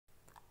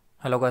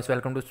Hello guys,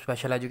 welcome to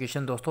special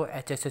education. दोस्तों,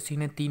 HSSC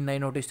ने 3 नए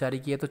नोटिस जारी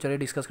किए, तो चलिए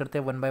डिस्कस करते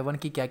हैं वन बाय वन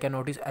कि क्या क्या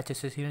नोटिस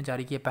एचएसएससी ने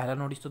जारी किए। पहला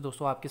नोटिस तो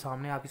दोस्तों आपके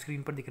सामने आपकी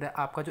स्क्रीन पर दिख रहा है।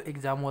 आपका जो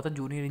एग्जाम हुआ था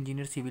जूनियर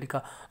इंजीनियर सिविल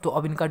का, तो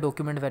अब इनका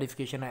डॉक्यूमेंट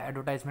वेरिफिकेशन है।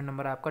 एडवर्टाइजमेंट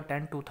नंबर आपका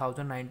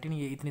 10/2019।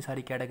 ये इतनी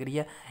सारी कैटेगरी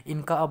है,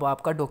 इनका अब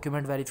आपका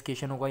डॉक्यूमेंट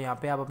वेरिफिकेशन होगा। यहाँ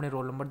पे आप अपने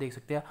रोल नंबर देख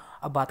सकते हैं।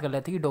 अब बात कर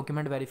लेते हैं कि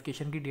डॉक्यूमेंट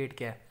वेरिफिकेशन की डेट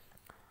क्या है।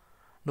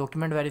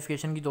 डॉक्यूमेंट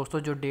वेरिफिकेशन की दोस्तों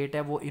जो डेट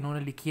है वो इन्होंने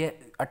लिखी है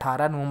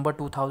 18 नवंबर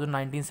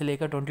 2019 से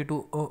लेकर 22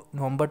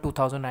 नवंबर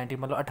 2019,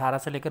 मतलब 18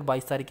 से लेकर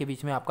 22 तारीख के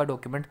बीच में आपका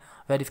डॉक्यूमेंट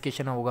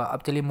वेरिफिकेशन होगा।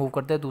 अब चलिए मूव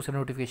करते हैं दूसरे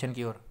नोटिफिकेशन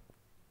की ओर।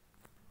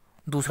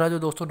 दूसरा जो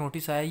दोस्तों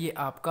नोटिस आया, ये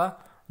आपका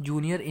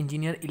जूनियर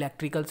इंजीनियर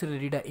इलेक्ट्रिकल से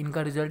रिलेटेड है।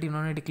 इनका रिजल्ट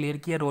इन्होंने डिक्लेयर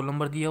किया, रोल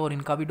नंबर दिया और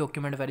इनका भी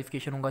डॉक्यूमेंट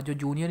वेरिफिकेशन होगा। जो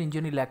जूनियर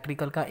इंजीनियर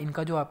इलेक्ट्रिकल का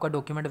इनका जो आपका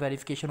डॉक्यूमेंट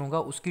वेरिफिकेशन होगा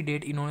उसकी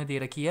डेट इन्होंने दे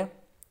रखी है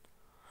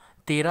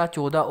 13,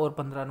 14 और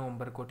 15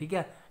 नवंबर को। ठीक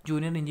है,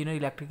 जूनियर इंजीनियर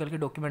इलेक्ट्रिकल के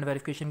डॉक्यूमेंट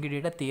वेरिफिकेशन की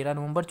डेट है 13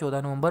 नवंबर,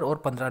 14 नवंबर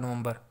और 15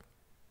 नवंबर।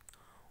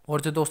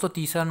 और जो दोस्तों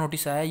तीसरा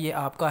नोटिस आया, ये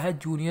आपका है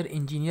जूनियर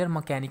इंजीनियर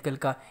मैकेनिकल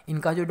का।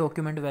 इनका जो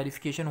डॉक्यूमेंट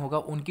वेरिफिकेशन होगा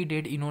उनकी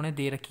डेट इन्होंने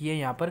दे रखी है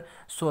यहाँ पर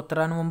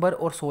 17 नवंबर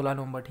और 16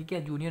 नवंबर। ठीक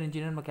है, जूनियर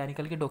इंजीनियर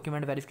मैकेनिकल के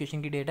डॉक्यूमेंट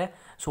वेरिफिकेशन की डेट है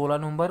 16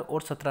 नवंबर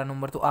और 17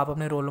 नवंबर। तो आप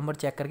अपने रोल नंबर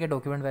चेक करके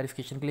डॉक्यूमेंट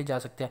वेरिफिकेशन के लिए जा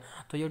सकते हैं।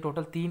 तो ये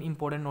टोटल 3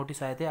 इंपॉर्टेंट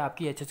नोटिस आए थे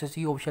आपकी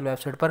एचएसएससी ऑफिशियल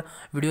वेबसाइट पर।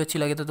 वीडियो अच्छी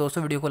लगे तो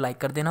दोस्तों वीडियो को लाइक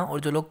कर देना, और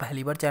जो लोग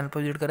पहली बार चैनल पर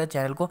विजिट करें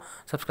चैनल को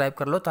सब्सक्राइब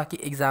कर लो, ताकि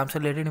एग्जाम से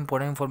related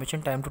important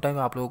information time to time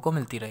आप लोगों को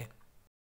मिलती रहे।